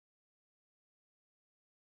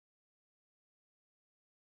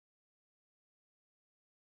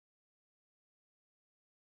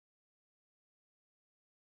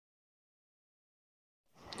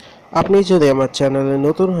আপনি যদি আমার চ্যানেলে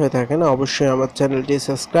নতুন হয়ে থাকেন অবশ্যই আমার চ্যানেলটি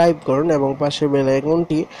সাবস্ক্রাইব করুন এবং পাশের বেল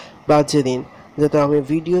আইকনটি বাজিয়ে দিন যাতে আমি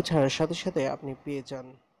ভিডিও ছাড়ার সাথে সাথে আপনি পেয়ে যান।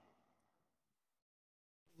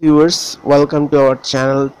 Viewers, welcome to our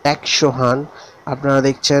channel take সোহান। আপনারা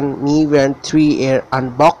দেখছেন মি ব্যান্ড 3 এর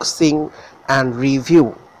আনবক্সিং অ্যান্ড রিভিউ।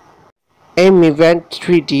 এই মি ব্যান্ড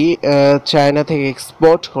 3টি চায়না থেকে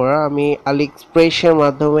এক্সপোর্ট করা। আমি আলি এক্সপ্রেসের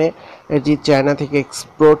মাধ্যমে এটি চায়না থেকে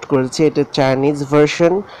এক্সপোর্ট করেছি। এটা চাইনিজ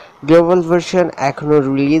ভার্সন, গ্লোবাল ভার্সন এখনও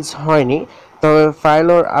রিলিজ হয়নি, তবে ফাইল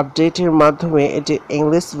ওর আপডেটের মাধ্যমে এটি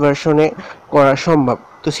ইংলিশ ভার্সনে করা সম্ভব।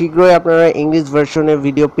 তো শীঘ্রই আপনারা ইংলিশ ভার্সনে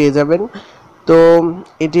ভিডিও পেয়ে যাবেন। তো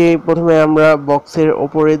এটি প্রথমে আমরা বক্সের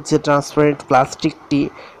ওপরের যে ট্রান্সপারেন্ট প্লাস্টিকটি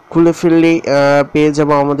খুলে ফেললেই পেয়ে যাব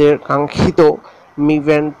আমাদের কাঙ্ক্ষিত মি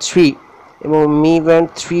ব্যান্ড 3। এবং মি ব্যান্ড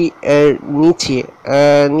 3 এর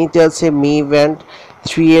নিচে আছে মি ব্যান্ড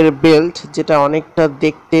 3 এর বেল্ট, যেটা অনেকটা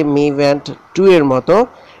দেখতে মি ব্যান্ড 2 এর মতো,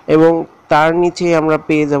 এবং তার নিচে আমরা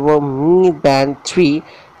পেয়ে যাব মি ব্যান্ড 3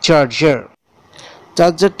 চার্জার।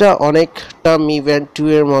 চার্জারটা অনেকটা মি ব্যান্ড 2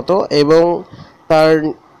 এর মতো, এবং তার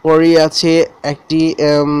পরেই আছে একটি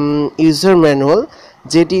ইউজার ম্যানুয়াল,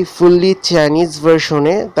 যেটি ফুললি চাইনিজ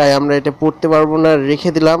ভার্সনে, তাই আমরা এটা পড়তে পারবো না,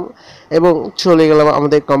 রেখে দিলাম এবং চলে গেলাম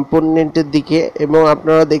আমাদের কম্পোনেন্টের দিকে। এবং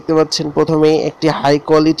আপনারা দেখতে পাচ্ছেন প্রথমেই একটি হাই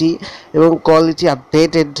কোয়ালিটি এবং quality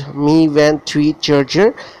updated me band 3 charger,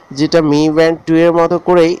 যেটা মি ব্যান্ড 2 এর মতো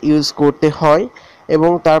করেই ইউজ করতে হয়।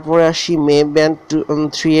 এবং তারপরে আসি মি ব্যান্ড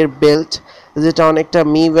 3 এর বেল্ট, যেটা অনেকটা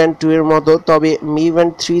মি ব্যান্ড 2 এর মতো, তবে মি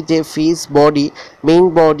ব্যান্ড 3 যে ফেস বডি, মেইন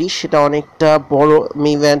বডি, সেটা অনেকটা বড়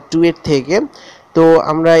মি ব্যান্ড 2 এর থেকে। তো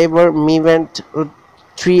আমরা এবার মি ব্যান্ড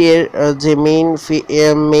 3 এর যে মেইন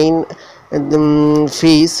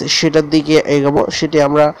ফেস সেটার দিকে এগোবো। সেটি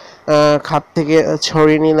আমরা খাপ থেকে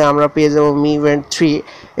ছড়িয়ে নিলে আমরা পেয়ে যাব মি ব্যান্ড 3।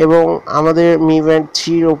 এবং আমাদের মি ব্যান্ড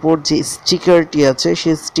 3 এর ওপর যে স্টিকারটি আছে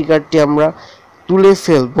সেই স্টিকারটি আমরা তুলে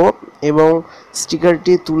ফেলবো, এবং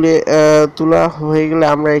স্টিকারটি তোলা হয়ে গেলে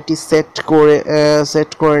আমরা এটি সেট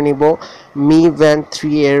করে নিব মি ব্যান্ড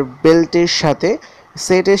 3 এর বেল্টের সাথে।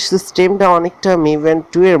 সেটের সিস্টেমটা অনেকটা মি ব্যান্ড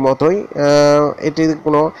 2 এর মতোই, এটির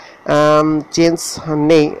কোনো চেঞ্জ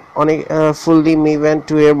নেই, অনেক ফুললি মি ব্যান্ড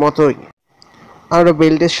 2 এর মতোই। আমরা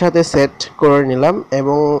বেল্টের সাথে সেট করে নিলাম,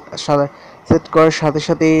 এবং সেট করার সাথে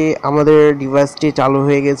সাথেই আমাদের ডিভাইসটি চালু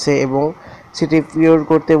হয়ে গেছে এবং সেটি পিওর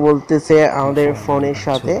করতে বলতেছে আমাদের ফোনের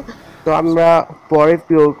সাথে। তো আমরা পরে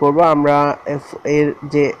পিওর করব। আমরা এর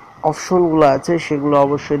যে অপশনগুলো আছে সেগুলো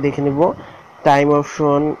অবশ্যই দেখে নিব। টাইম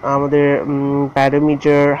অপশন, আমাদের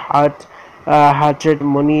প্যারামিটার, হার্ট রেট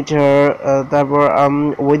মনিটর, তারপর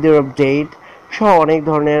ওয়েদার আপডেট সহ অনেক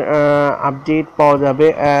ধরনের আপডেট পাওয়া যাবে।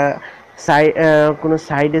 কোনো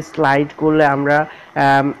সাইডে স্লাইড করলে আমরা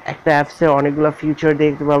একটা অ্যাপসে অনেকগুলো ফিচার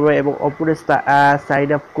দেখতে পাবো, এবং অপরে সাইড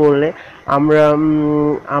আপ করলে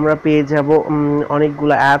আমরা পেয়ে যাব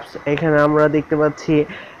অনেকগুলো অ্যাপস। এখানে আমরা দেখতে পাচ্ছি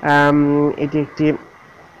এটি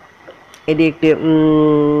একটি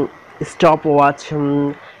স্টপ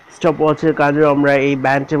ওয়াচের কাজও আমরা এই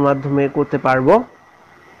ব্যান্ডের মাধ্যমে করতে পারবো।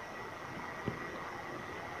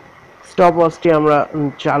 স্টপ ওয়াচটি আমরা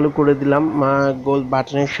চালু করে দিলাম গোল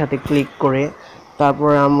বাটনের সাথে ক্লিক করে। তারপর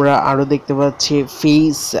আমরা আরও দেখতে পাচ্ছি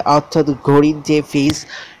ফেস, অর্থাৎ ঘড়ির যে ফেস,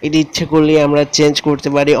 এটি ইচ্ছে করলে আমরা চেঞ্জ করতে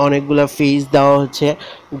পারি। অনেকগুলো ফেস দেওয়া হচ্ছে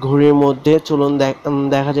ঘড়ির মধ্যে। চলুন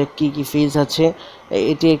দেখা যাক কি কি ফেস আছে।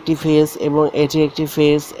 এটি একটি ফেস, এবং এটি একটি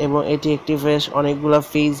ফেস, এবং এটি একটি ফেস। অনেকগুলো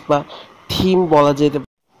ফেস বা থিম বলা যেতে।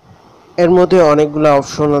 এর মধ্যে অনেকগুলো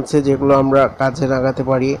অপশন আছে যেগুলো আমরা কাজে লাগাতে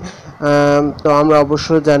পারি। তো আমরা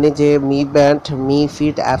অবশ্যই জানি যে মি ব্যান্ড মি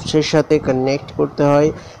ফিট অ্যাপসের সাথে কানেক্ট করতে হয়,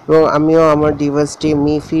 এবং আমিও আমার ডিভাইসটি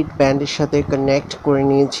মি ফিট ব্যান্ডের সাথে কানেক্ট করে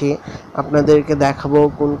নিয়েছি। আপনাদেরকে দেখাবো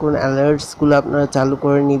কোন কোন অ্যালার্টসগুলো আপনারা চালু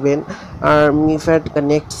করে নেবেন। আর মি ফ্যাট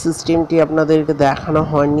কানেক্ট সিস্টেমটি আপনাদেরকে দেখানো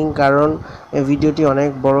হয়নি, কারণ ভিডিওটি অনেক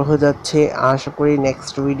বড় হয়ে যাচ্ছে। আশা করি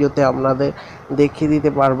নেক্সট ভিডিওতে আপনাদের দেখিয়ে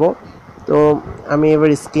দিতে পারবো। তো আমি এবার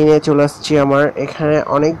স্ক্রিনে চলে আসছি। আমার এখানে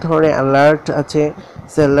অনেক ধরনের অ্যালার্ট আছে,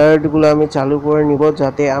 সে অ্যালার্টগুলো আমি চালু করে নিব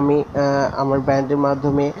যাতে আমি আমার ব্যান্ডের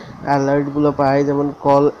মাধ্যমে অ্যালার্টগুলো পাই, যেমন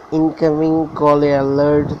কল, ইনকামিং কলে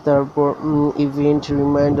অ্যালার্ট, তারপর ইভেন্ট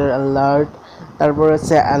রিমাইন্ডার অ্যালার্ট, তারপর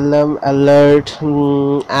আছে অ্যালার্ম অ্যালার্ট,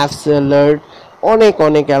 অ্যাপস অ্যালার্ট, অনেক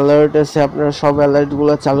অনেক অ্যালার্ট আছে। আপনারা সব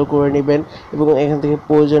অ্যালার্টগুলো চালু করে নেবেন, এবং এখান থেকে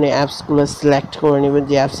প্রয়োজনীয় অ্যাপসগুলো সিলেক্ট করে নেবেন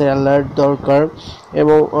যে অ্যাপসের অ্যালার্ট দরকার।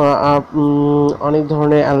 এবং অনেক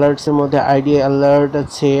ধরনের অ্যালার্টসের মধ্যে আইডি অ্যালার্ট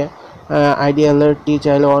আছে, আইডি অ্যালার্টটি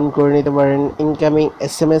চাইলে অন করে নিতে পারেন। ইনকামিং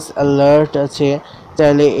এসএমএস অ্যালার্ট আছে,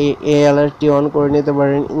 চাইলে এই অ্যালার্টটি অন করে নিতে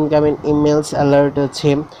পারেন। ইনকামিং ইমেলস অ্যালার্ট আছে,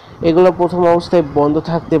 এগুলো প্রথম অবস্থায় বন্ধ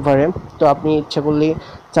থাকতে পারে, তো আপনি ইচ্ছা করলে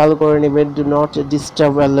চালু করে নেবেন। ডু নট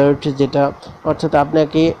ডিস্টার্ব অ্যালার্ট, যেটা অর্থাৎ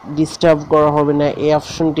আপনাকে ডিস্টার্ব করা হবে না, এই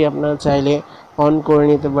অপশনটি আপনারা চাইলে অন করে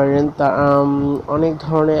নিতে পারেন। তা অনেক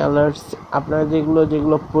ধরনের অ্যালার্টস আপনার যেগুলো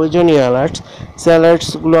যেগুলো প্রয়োজনীয় অ্যালার্টস, সেই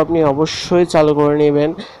অ্যালার্টসগুলো আপনি অবশ্যই চালু করে নেবেন।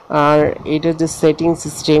 আর এটার যে সেটিং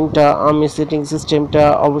সিস্টেমটা, আমি সেটিং সিস্টেমটা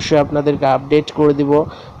অবশ্যই আপনাদেরকে আপডেট করে দিব,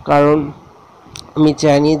 কারণ আমি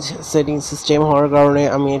চাইনিজ সেটিং সিস্টেম হওয়ার কারণে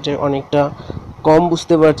আমি এটা অনেকটা কম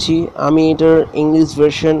বুঝতে পারছি। আমি এটার ইংলিশ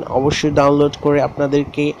ভার্সন অবশ্যই ডাউনলোড করে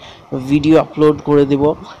আপনাদেরকে ভিডিও আপলোড করে দেব,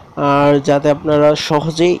 আর যাতে আপনারা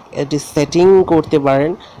সহজেই এটি সেটিং করতে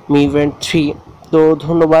পারেন মি ইভেন্ট 3। তো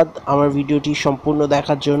ধন্যবাদ আমার ভিডিওটি সম্পূর্ণ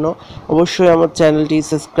দেখার জন্য। অবশ্যই আমার চ্যানেলটি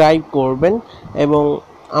সাবস্ক্রাইব করবেন এবং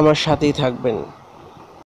আমার সাথেই থাকবেন।